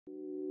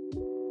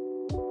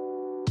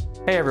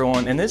Hey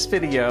everyone, in this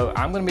video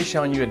I'm going to be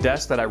showing you a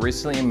desk that I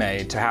recently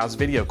made to house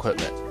video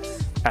equipment.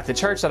 At the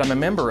church that I'm a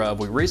member of,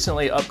 we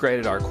recently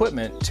upgraded our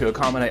equipment to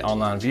accommodate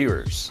online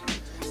viewers.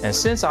 And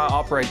since I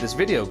operate this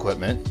video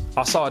equipment,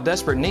 I saw a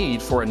desperate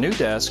need for a new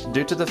desk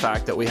due to the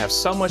fact that we have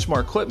so much more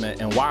equipment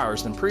and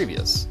wires than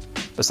previous.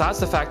 Besides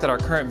the fact that our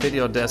current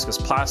video desk is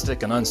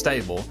plastic and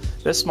unstable,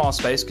 this small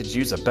space could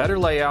use a better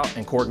layout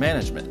and cord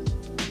management.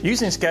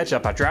 Using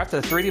SketchUp, I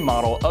drafted a 3D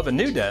model of a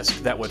new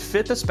desk that would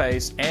fit the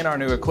space and our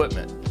new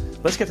equipment.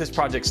 Let's get this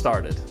project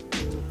started.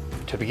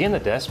 To begin the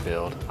desk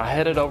build, I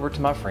headed over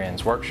to my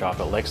friend's workshop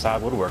at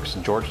Lakeside Woodworks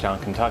in Georgetown,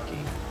 Kentucky.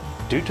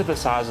 Due to the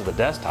size of the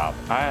desktop,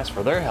 I asked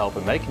for their help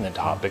in making the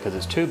top because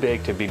it's too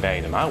big to be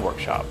made in my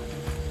workshop.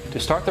 To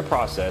start the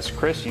process,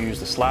 Chris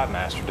used the Slab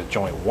Master to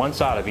joint one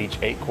side of each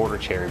 8/4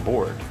 cherry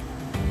board.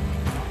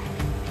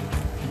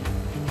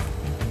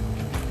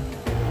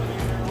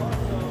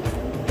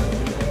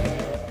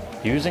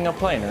 Using a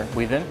planer,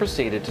 we then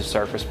proceeded to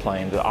surface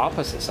plane the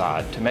opposite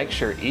side to make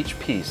sure each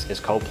piece is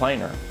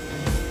coplanar.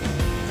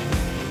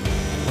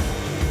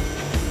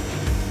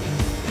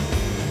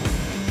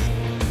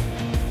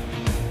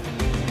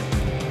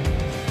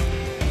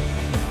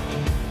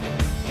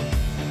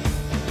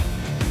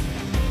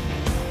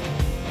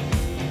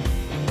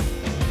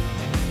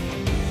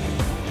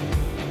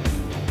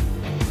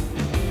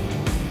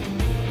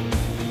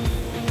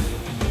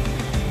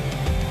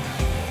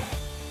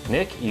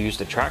 Nick used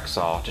a track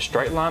saw to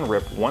straight line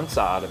rip one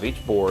side of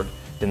each board,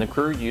 then the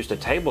crew used a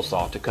table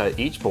saw to cut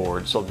each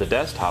board so the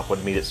desktop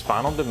would meet its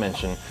final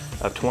dimension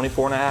of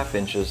 24.5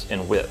 inches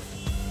in width.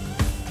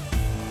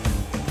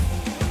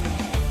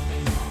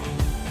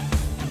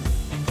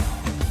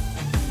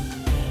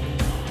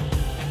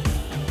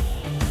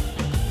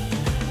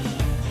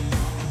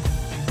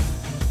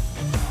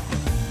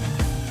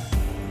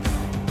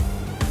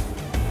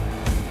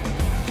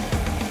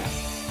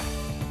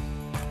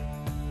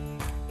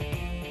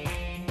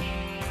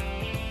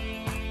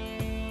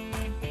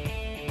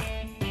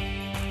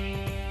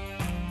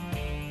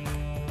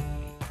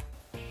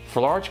 For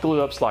large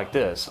glue-ups like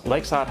this,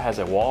 Lakeside has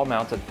a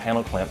wall-mounted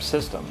panel clamp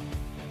system.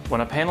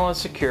 When a panel is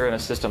secure in a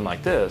system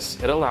like this,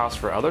 it allows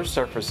for other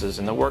surfaces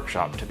in the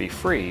workshop to be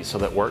free so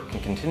that work can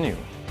continue.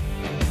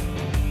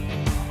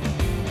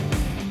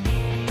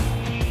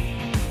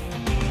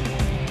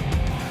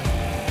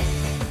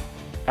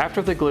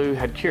 After the glue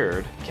had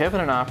cured,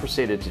 Kevin and I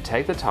proceeded to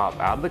take the top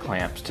out of the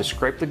clamps to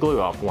scrape the glue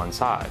off one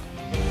side.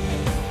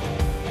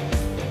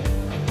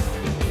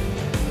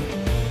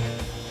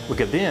 We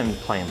could then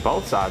plane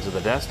both sides of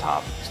the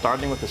desktop,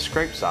 starting with the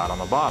scrape side on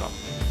the bottom.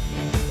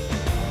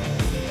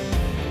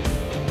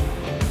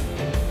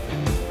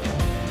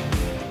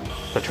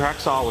 The track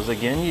saw was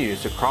again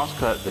used to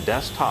cross-cut the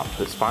desktop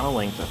to its final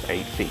length of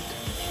 8 feet.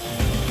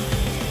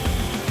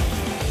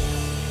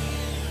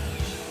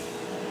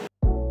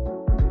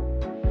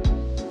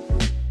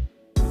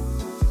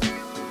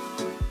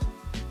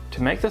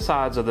 To make the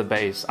sides of the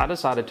base, I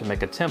decided to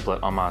make a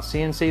template on my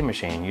CNC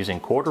machine using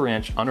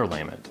 1/4-inch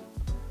underlayment.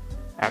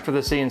 After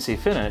the CNC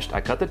finished, I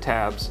cut the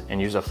tabs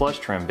and used a flush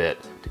trim bit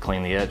to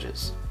clean the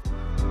edges.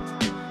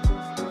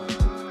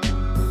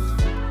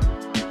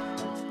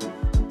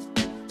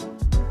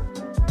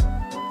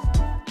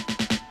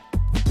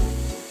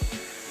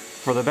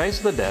 For the base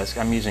of the desk,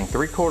 I'm using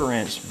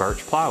 3/4-inch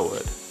birch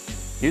plywood.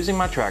 Using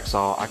my track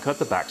saw, I cut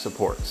the back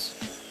supports.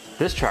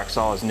 This track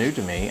saw is new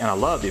to me and I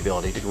love the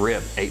ability to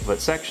rip 8-foot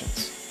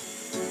sections.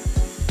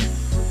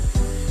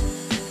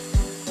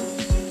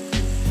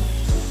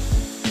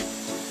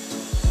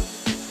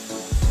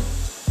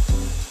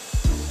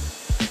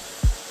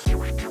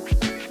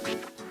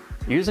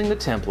 Using the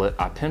template,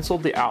 I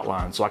penciled the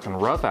outline so I can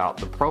rough out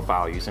the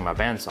profile using my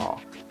bandsaw.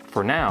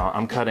 For now,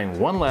 I'm cutting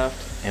one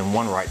left and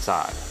one right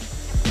side.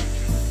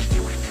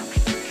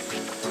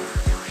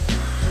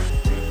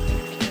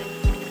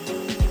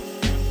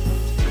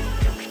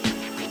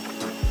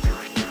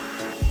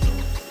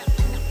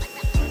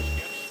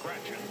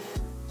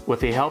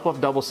 With the help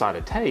of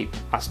double-sided tape,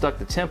 I stuck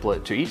the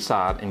template to each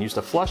side and used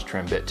a flush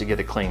trim bit to get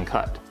a clean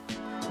cut.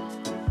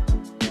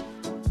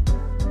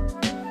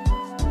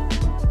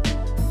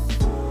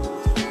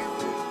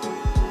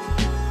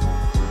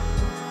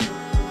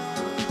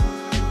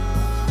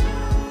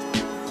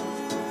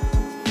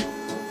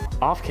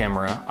 Off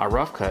camera, I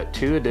rough cut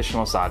 2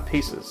 additional side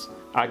pieces.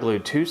 I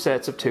glued 2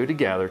 sets of 2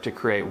 together to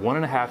create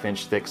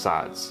 1.5-inch thick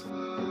sides.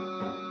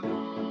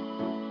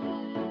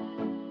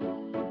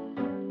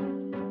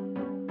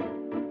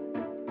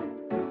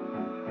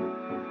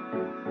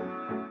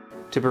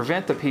 To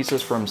prevent the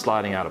pieces from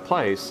sliding out of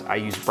place, I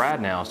used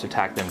brad nails to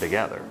tack them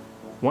together.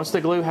 Once the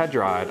glue had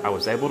dried, I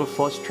was able to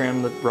flush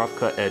trim the rough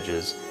cut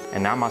edges,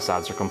 and now my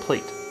sides are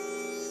complete.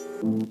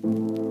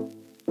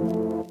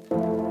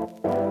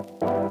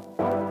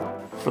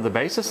 For the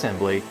base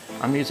assembly,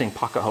 I'm using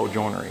pocket hole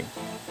joinery.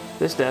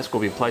 This desk will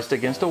be placed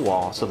against a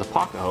wall so the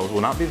pocket holes will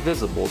not be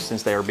visible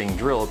since they are being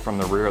drilled from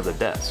the rear of the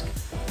desk.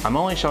 I'm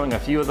only showing a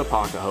few of the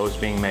pocket holes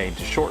being made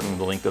to shorten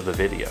the length of the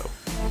video.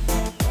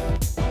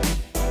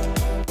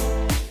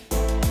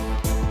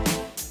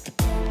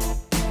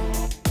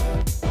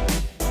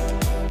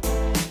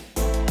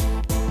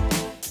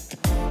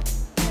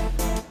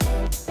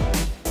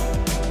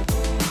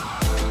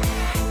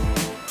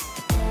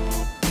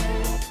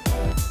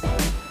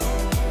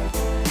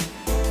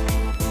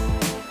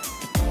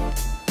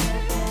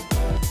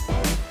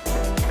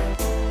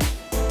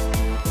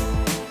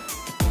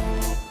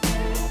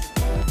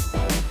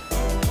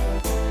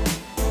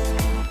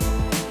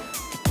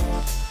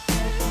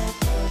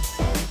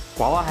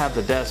 While I have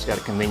the desk at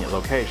a convenient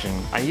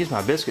location, I use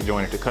my biscuit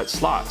joiner to cut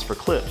slots for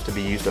clips to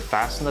be used to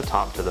fasten the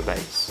top to the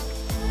base.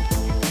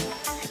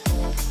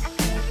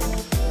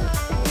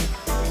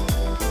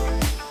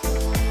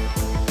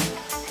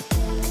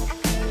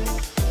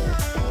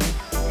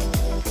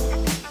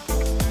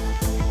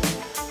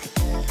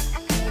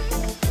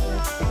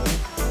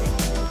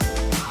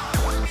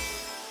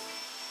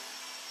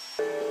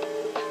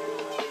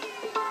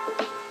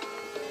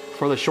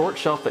 For the short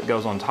shelf that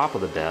goes on top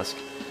of the desk,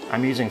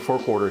 I'm using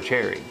 4/4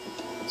 cherry.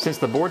 Since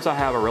the boards I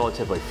have are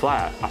relatively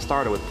flat, I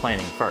started with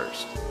planing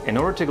first. In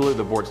order to glue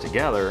the boards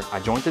together,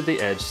 I jointed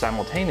the edge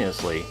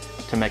simultaneously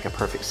to make a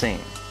perfect seam.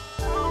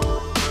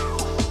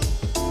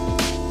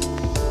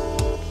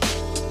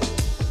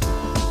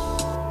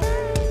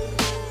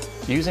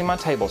 Using my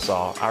table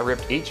saw, I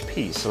ripped each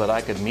piece so that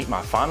I could meet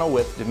my final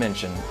width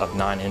dimension of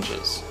 9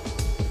 inches.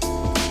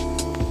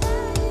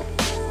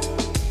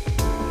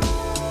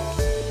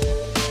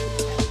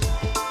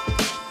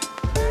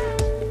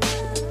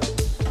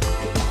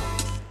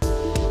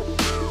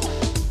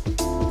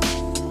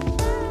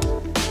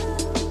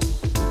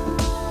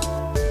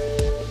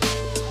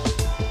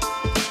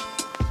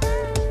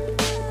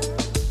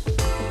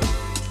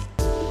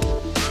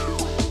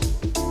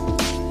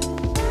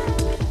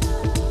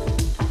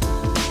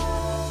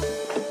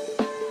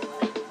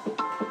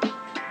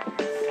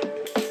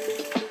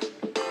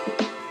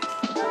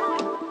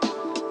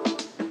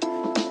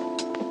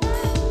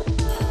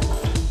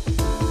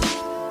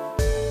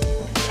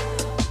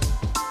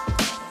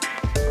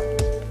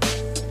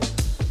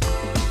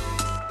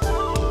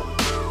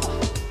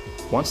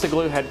 Once the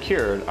glue had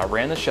cured, I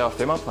ran the shelf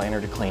through my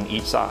planer to clean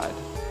each side.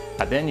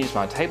 I then used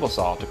my table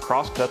saw to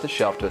cross cut the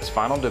shelf to its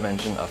final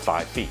dimension of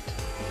 5 feet.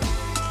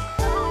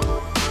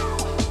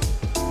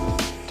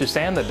 To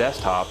sand the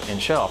desktop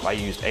and shelf, I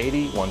used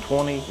 80,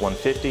 120,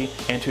 150,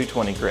 and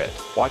 220 grit.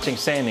 Watching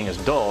sanding is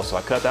dull, so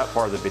I cut that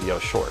part of the video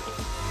short.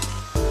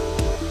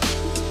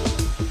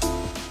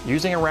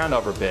 Using a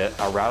roundover bit,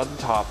 I routed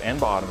the top and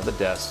bottom of the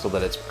desk so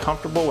that it's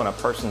comfortable when a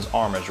person's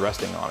arm is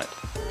resting on it.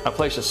 I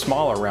placed a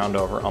smaller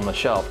roundover on the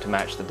shelf to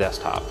match the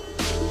desktop.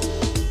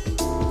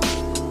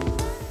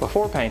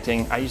 Before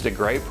painting, I used a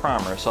gray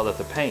primer so that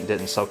the paint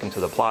didn't soak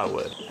into the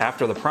plywood.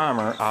 After the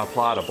primer, I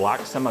applied a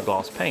black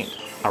semi-gloss paint.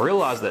 I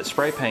realized that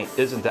spray paint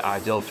isn't the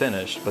ideal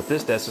finish, but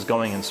this desk is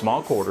going in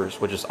small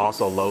quarters, which is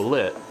also low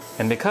lit,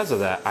 and because of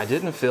that, I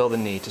didn't feel the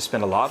need to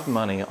spend a lot of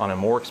money on a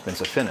more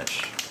expensive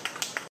finish.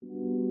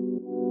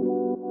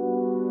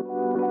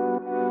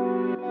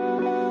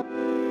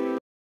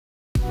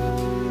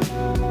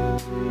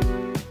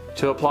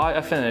 To apply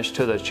a finish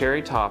to the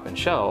cherry top and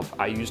shelf,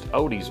 I used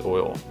Odie's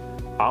oil.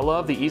 I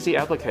love the easy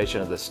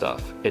application of this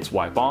stuff. It's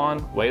wipe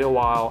on, wait a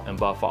while, and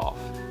buff off.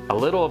 A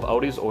little of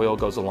Odie's oil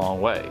goes a long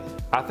way.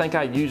 I think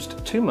I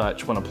used too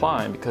much when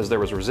applying because there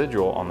was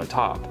residual on the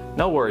top.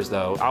 No worries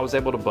though, I was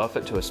able to buff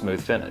it to a smooth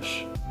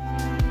finish.